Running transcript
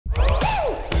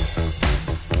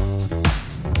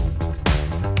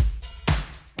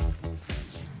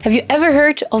Have you ever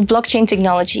heard of blockchain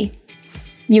technology?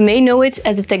 You may know it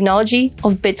as the technology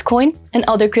of Bitcoin and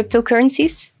other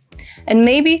cryptocurrencies. And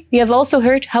maybe you have also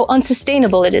heard how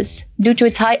unsustainable it is due to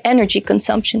its high energy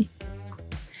consumption.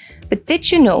 But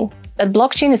did you know that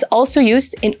blockchain is also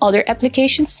used in other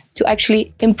applications to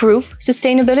actually improve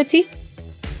sustainability?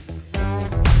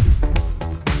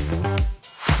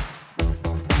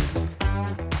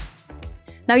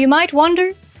 Now you might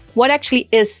wonder, what actually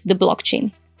is the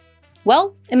blockchain?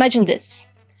 Well, imagine this.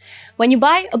 When you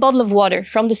buy a bottle of water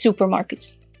from the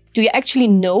supermarket, do you actually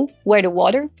know where the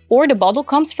water or the bottle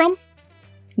comes from?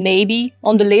 Maybe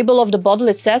on the label of the bottle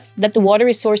it says that the water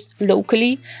is sourced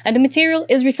locally and the material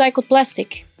is recycled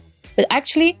plastic. But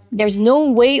actually, there's no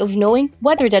way of knowing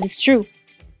whether that is true.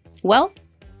 Well,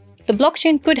 the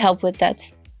blockchain could help with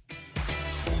that.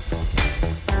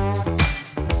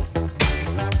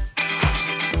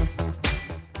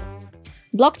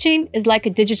 Blockchain is like a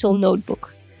digital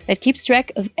notebook that keeps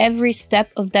track of every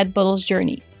step of that bottle's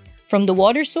journey, from the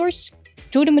water source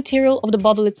to the material of the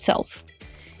bottle itself.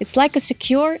 It's like a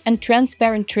secure and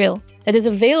transparent trail that is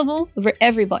available for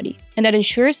everybody and that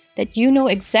ensures that you know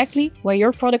exactly where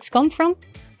your products come from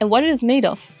and what it is made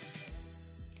of.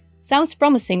 Sounds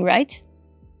promising, right?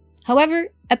 However,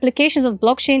 applications of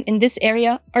blockchain in this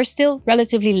area are still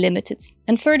relatively limited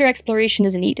and further exploration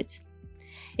is needed.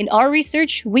 In our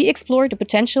research, we explore the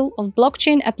potential of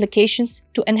blockchain applications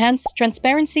to enhance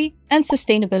transparency and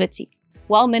sustainability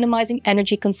while minimizing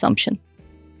energy consumption.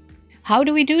 How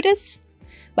do we do this?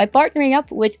 By partnering up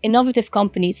with innovative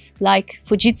companies like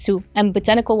Fujitsu and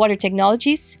Botanical Water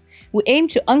Technologies, we aim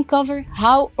to uncover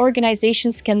how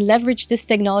organizations can leverage this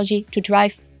technology to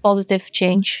drive positive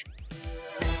change.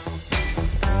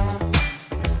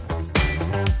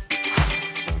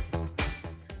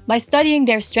 By studying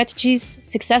their strategies,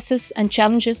 successes, and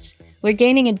challenges, we're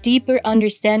gaining a deeper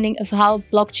understanding of how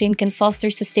blockchain can foster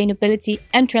sustainability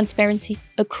and transparency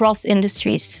across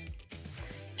industries.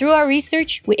 Through our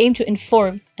research, we aim to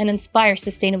inform and inspire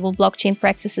sustainable blockchain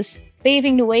practices,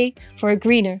 paving the way for a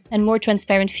greener and more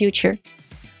transparent future.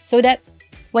 So that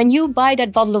when you buy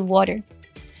that bottle of water,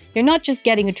 you're not just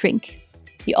getting a drink,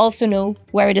 you also know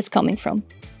where it is coming from.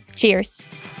 Cheers!